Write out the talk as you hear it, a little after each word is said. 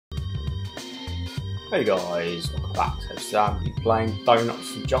Hey guys, welcome back. So today I'm playing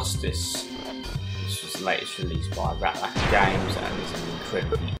Donuts'n'Justice. This was the latest release by Ratlack Games and is an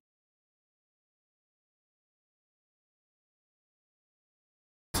incredibly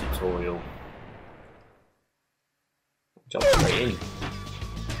tutorial. Jump straight in.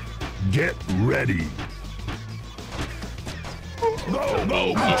 Get ready.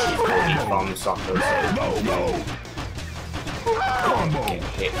 Combo! Combo! Get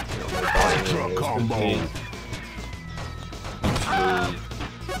hit, Ultra combo! Actually,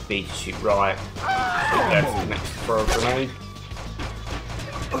 B to shoot right, shoot left, next to throw a grenade.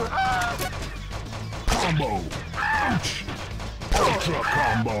 Combo! Ouch! Ultra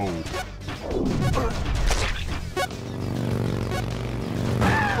combo!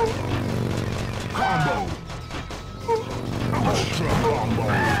 Combo! Ultra combo!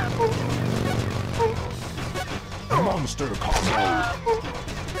 Monster combo!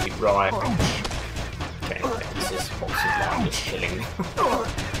 Shoot right. Ouch! Okay, this is boxing line is killing. Whoa!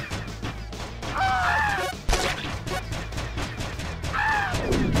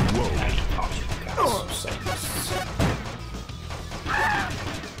 And you can't shoot cats, so this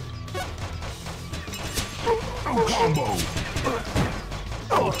Combo!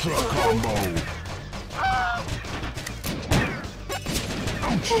 Ultra combo!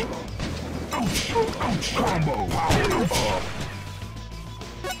 Ouch! Ouch! Ouch! Combo! Power up!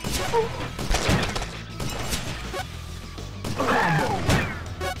 Combo!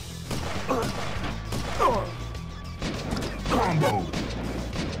 Combo!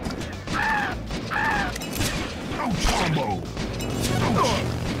 Ouch! Combo! Ouch!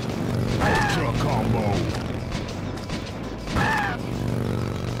 Ultra combo!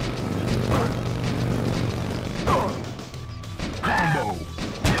 Combo!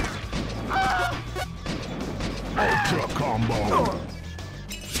 Ultra combo!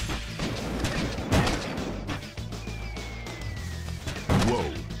 Whoa!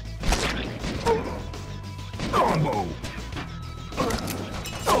 Combo!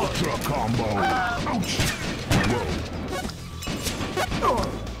 Ultra combo! Ouch! Whoa!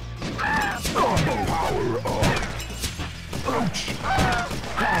 Combo power up! Ouch!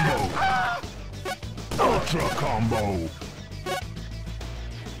 Combo! Ultra combo!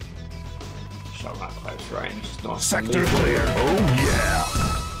 shot that close range. It's nice. Sector clear! Oh yeah!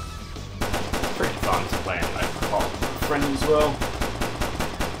 Pretty fun to play in like hot friends as well.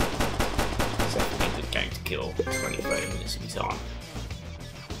 It's definitely a good game to kill 20-30 minutes of your time.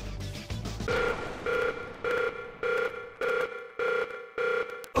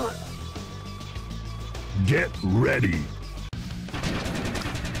 Get ready!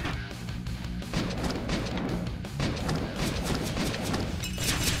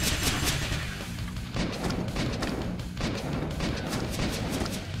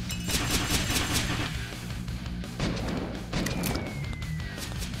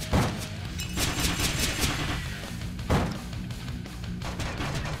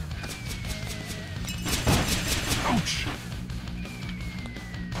 Ouch!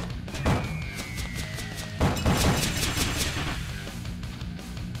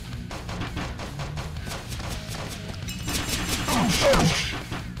 Ouch!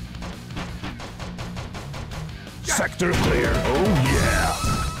 Sector clear. Oh yeah!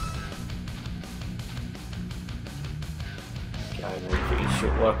 Okay, no pretty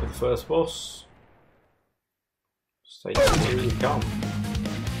short work with the first boss. Stay tuned, here you come.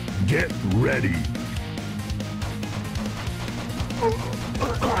 Get ready.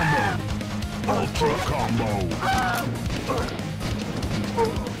 Combo. Ultra combo.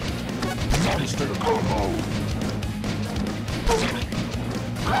 Monster combo.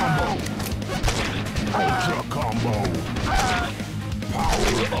 Combo. Ultra combo.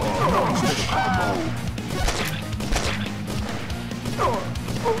 Power up. Monster combo.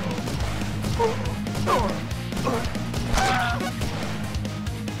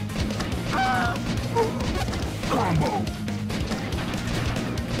 Combo.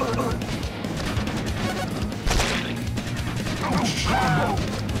 Ouch! Combo.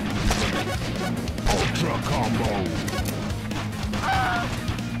 Ultra combo.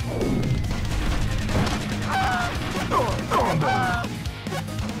 Combo.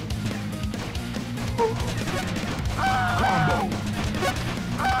 Combo.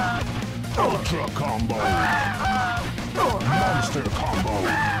 Ultra combo. Monster combo.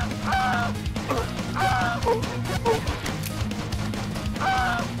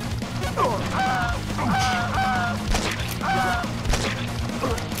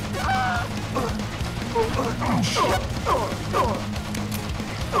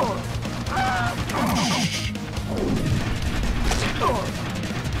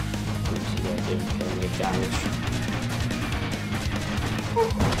 damage.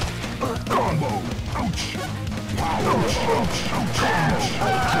 Combo. Ouch. Power. Ouch. Combo.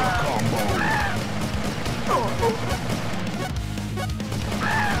 Ultra combo.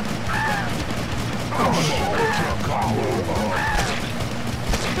 Ultra combo.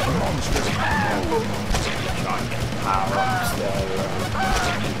 Monster combo. Try and get power ups there.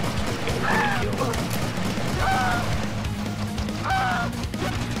 Get one kill.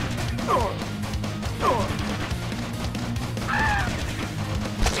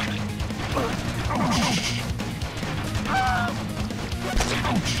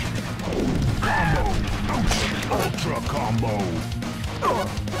 Combo. Ultra combo.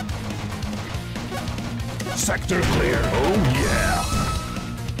 Sector clear. Oh yeah.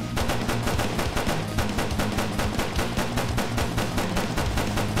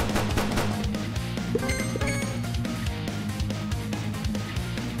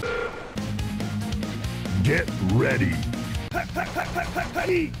 Get ready.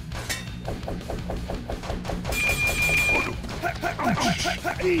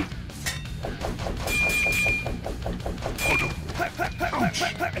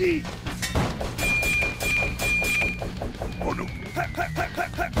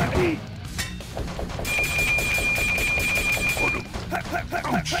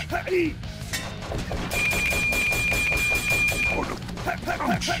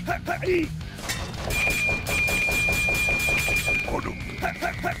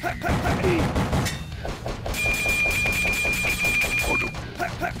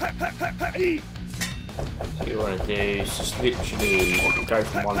 What you want to do is just literally go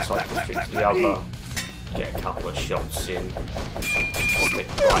from one side of the street to the other, get a couple of shots in, slip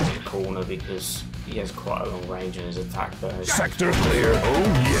right in the corner because he has quite a long range in his attack burst. Sector clear. Oh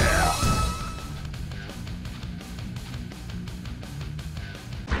yeah.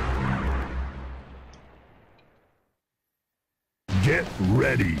 Get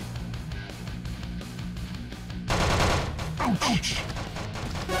ready. Ouch.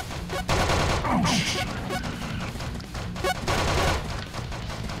 Ouch.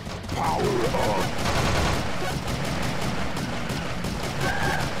 Power up.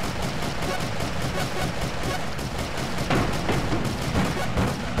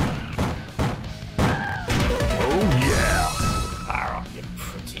 Oh yeah. Power up, you're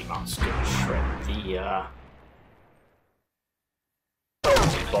pretty much gonna shred the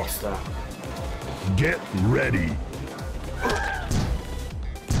boss there. Get ready.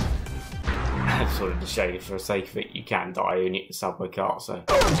 Sort of to show you for the sake of it, you can die when you hit the subway cart, so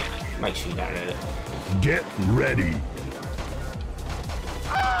make sure you don't hit it. Get ready.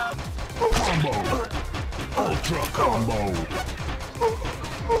 Combo. Ultra combo.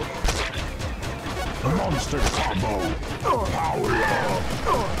 Monster combo. Power up.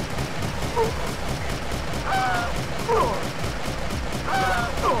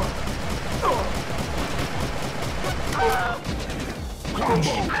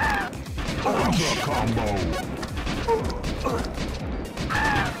 Combo. Ultra combo.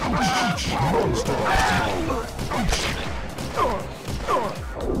 Monster combo.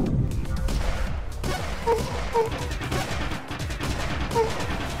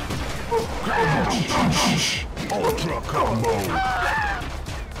 Ultra combo.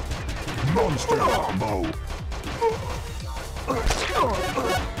 Monster combo.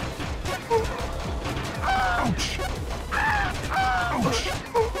 Ouch. Ouch.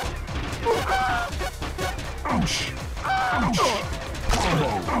 Ouch. Ouch. Combo.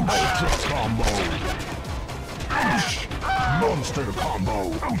 Ultra combo. Ouch. Monster combo.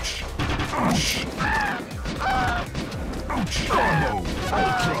 Ouch. Ouch. Ouch. Combo.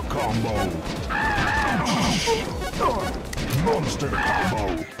 Ultra combo. Ouch. Monster combo.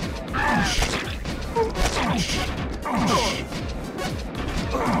 Ouch. Ouch.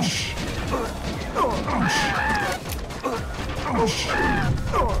 Ouch. Ouch. Ouch.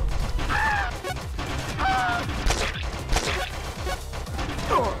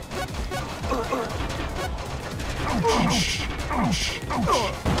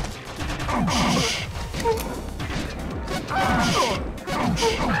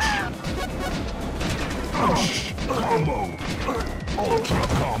 Ouch. Combo. Ultra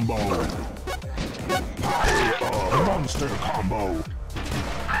combo. Power up. Monster combo.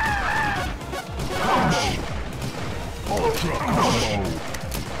 Combo. Ultra combo.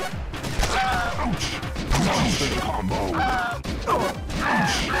 Ouch. Monster combo.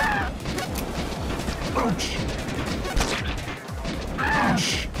 Ouch. Ouch. Ouch.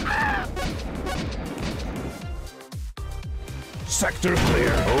 Sector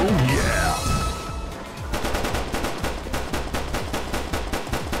clear. Oh yeah.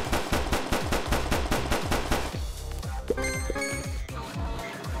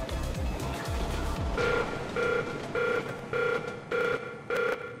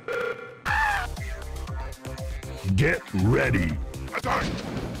 Get ready. Attack!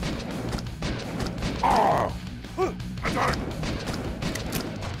 Ah! Attack!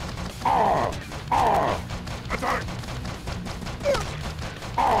 Ah! Ah! Attack!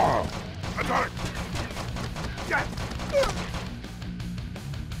 Ah! Attack! Yes!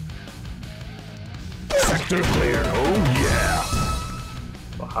 Sector clear. Oh yeah!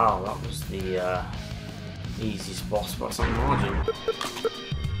 Wow, that was the easiest boss by some margin.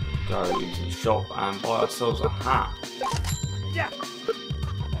 Go into the shop and buy ourselves a hat. Yeah.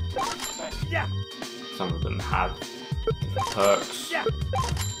 Yeah. Some of them have different perks. Yeah.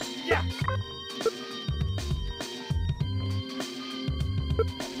 Yeah.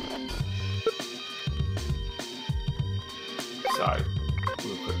 So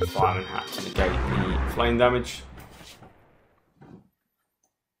we'll put the fireman hat to negate the flame damage.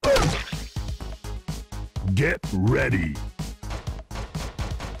 Get ready.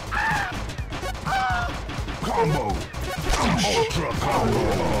 Combo. Ultra combo.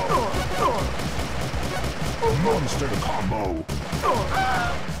 Monster combo.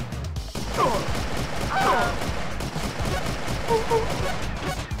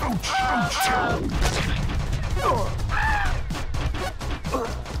 Ouch.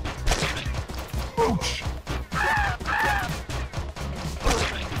 Ouch.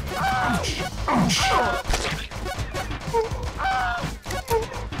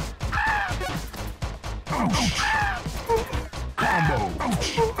 Combo.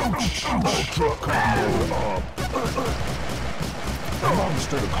 Ultra combo up.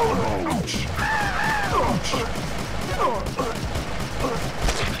 Monster combo.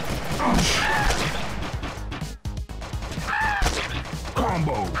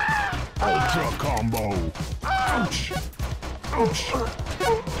 Combo. Ultra combo. Ouch. Ouch.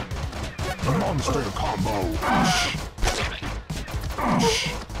 Monster combo. Ouch. Ouch.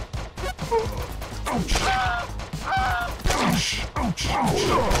 Ouch. Ouch.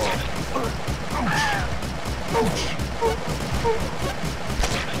 Ouch.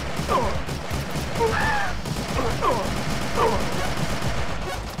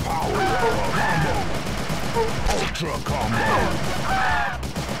 Power combo. Ultra combo.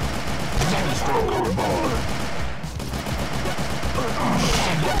 Monster combo.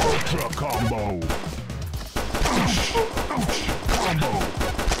 Ultra combo. Combo.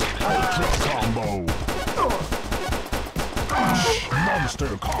 Ultra combo.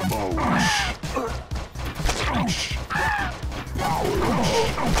 Monster combo. Combo.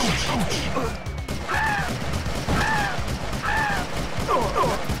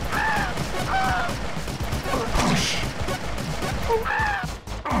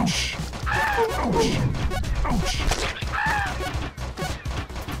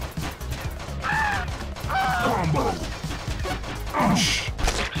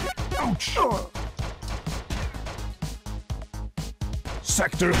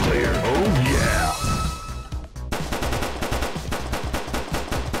 Sector clear. Oh yeah.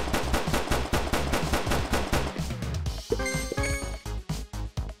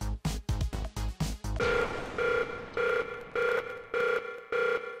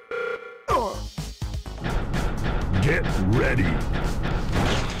 Get ready.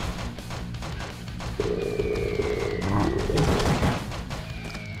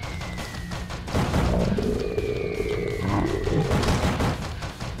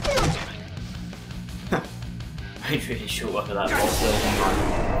 Made really short work of that boss there.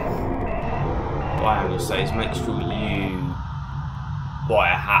 What I am going to say is make sure you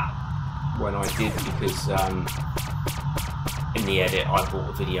buy a hat when I did, because in the edit I bought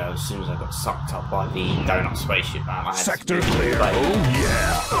a video as soon as I got sucked up by the donut spaceship and I had Sector to clear. Oh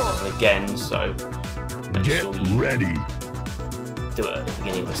yeah again, so make yeah. sure Get you ready. do it at the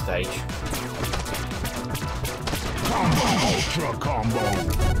beginning of the stage. Combo. Ultra combo.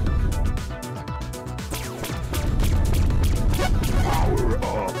 Power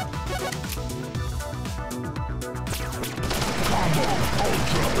up. Combo.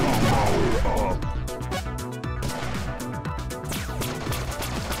 Ultra combo up.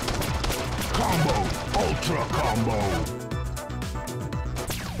 Combo. Ultra combo.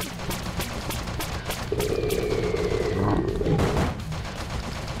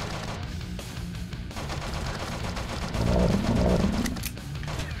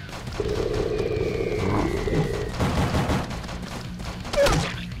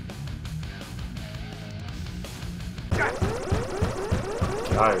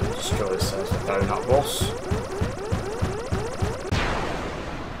 Go, destroy yourself a donut boss.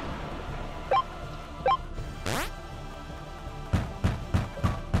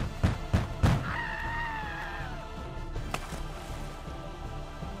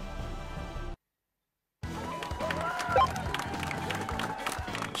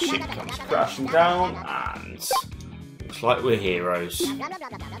 Shit comes crashing down, and looks like we're heroes. There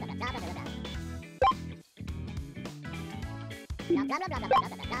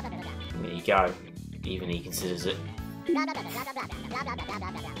you go. Even he considers it.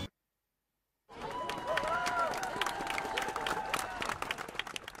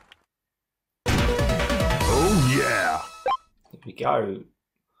 Oh yeah! There we go.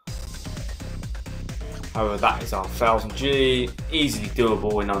 However, that is our 1000 G. Easily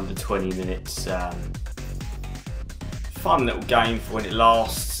doable in under 20 minutes. Fun little game for when it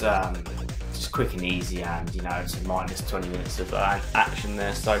lasts. Just quick and easy, and you know, it's a minus 20 minutes of action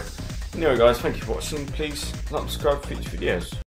there. So anyway guys, thank you for watching. Please like and subscribe for future videos.